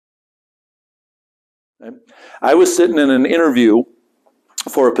Okay? I was sitting in an interview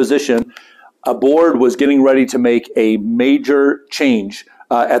for a position. A board was getting ready to make a major change.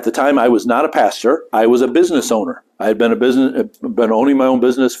 At the time, I was not a pastor. I was a business owner. I had been owning my own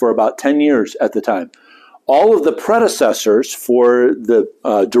business for about 10 years at the time. All of the predecessors for the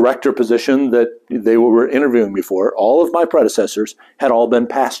director position that they were interviewing me for, all of my predecessors had all been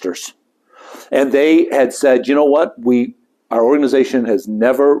pastors. And they had said, you know what, our organization has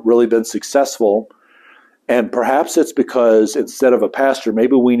never really been successful. And perhaps it's because instead of a pastor,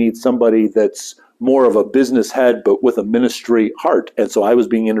 maybe we need somebody that's more of a business head, but with a ministry heart. And so I was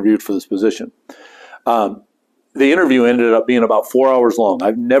being interviewed for this position. The interview ended up being about 4 hours long.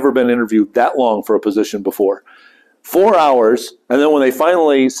 I've never been interviewed that long for a position before. 4 hours, and then when they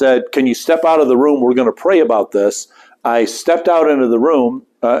finally said, can you step out of the room, we're going to pray about this, I stepped out into the room,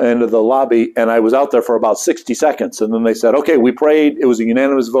 into the lobby, and I was out there for about 60 seconds. And then they said, okay, we prayed, it was a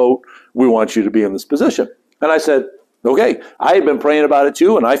unanimous vote, we want you to be in this position. And I said, okay, I had been praying about it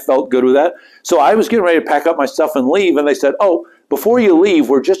too, and I felt good with that. So I was getting ready to pack up my stuff and leave, and they said, oh, before you leave,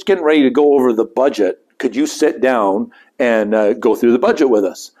 we're just getting ready to go over the budget. Could you sit down and go through the budget with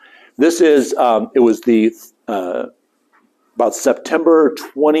us? This is, it was about September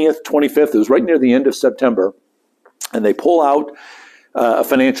 20th, 25th. It was right near the end of September. And they pull out a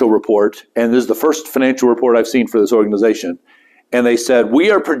financial report. And this is the first financial report I've seen for this organization. And they said,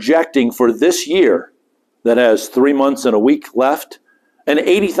 we are projecting for this year that has 3 months and a week left, an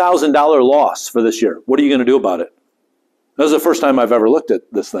 $80,000 loss for this year. What are you going to do about it? That was the first time I've ever looked at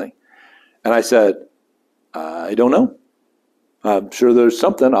this thing. And I said, I don't know. I'm sure there's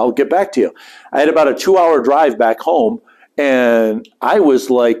something. I'll get back to you. I had about a 2-hour drive back home, and I was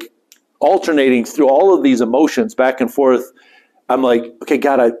like alternating through all of these emotions back and forth. I'm like, okay,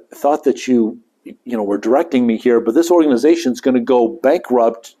 God, I thought that you were directing me here, but this organization's going to go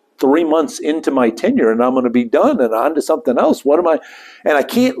bankrupt 3 months into my tenure, and I'm going to be done and on to something else. What am I? And I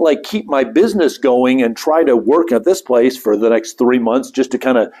can't keep my business going and try to work at this place for the next 3 months just to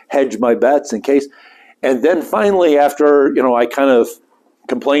kind of hedge my bets in case. And then finally, after, I kind of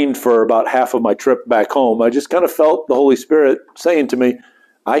complained for about half of my trip back home, I just kind of felt the Holy Spirit saying to me,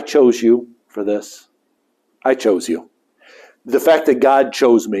 I chose you for this. I chose you. The fact that God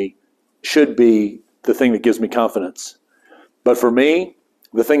chose me should be the thing that gives me confidence. But for me,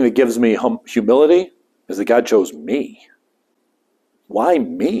 the thing that gives me humility is that God chose me. Why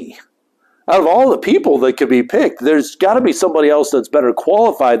me? Out of all the people that could be picked, there's got to be somebody else that's better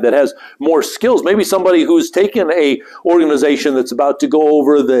qualified, that has more skills. Maybe somebody who's taken a organization that's about to go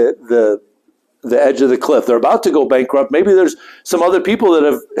over the edge of the cliff. They're about to go bankrupt. Maybe there's some other people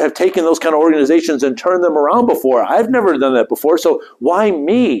that have taken those kind of organizations and turned them around before. I've never done that before, so why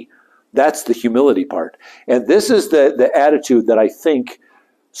me? That's the humility part. And this is the attitude that I think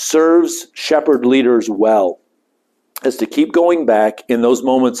serves shepherd leaders well, is to keep going back in those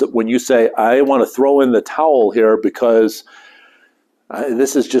moments that when you say, I want to throw in the towel here because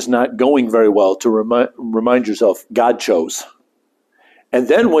this is just not going very well, to remind yourself, God chose. And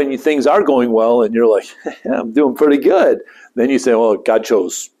then when things are going well and you're like, I'm doing pretty good, then you say, well, God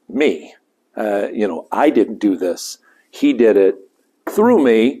chose me. I didn't do this. He did it through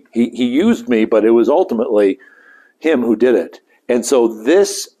me. He used me, but it was ultimately Him who did it. And so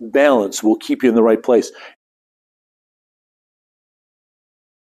this balance will keep you in the right place.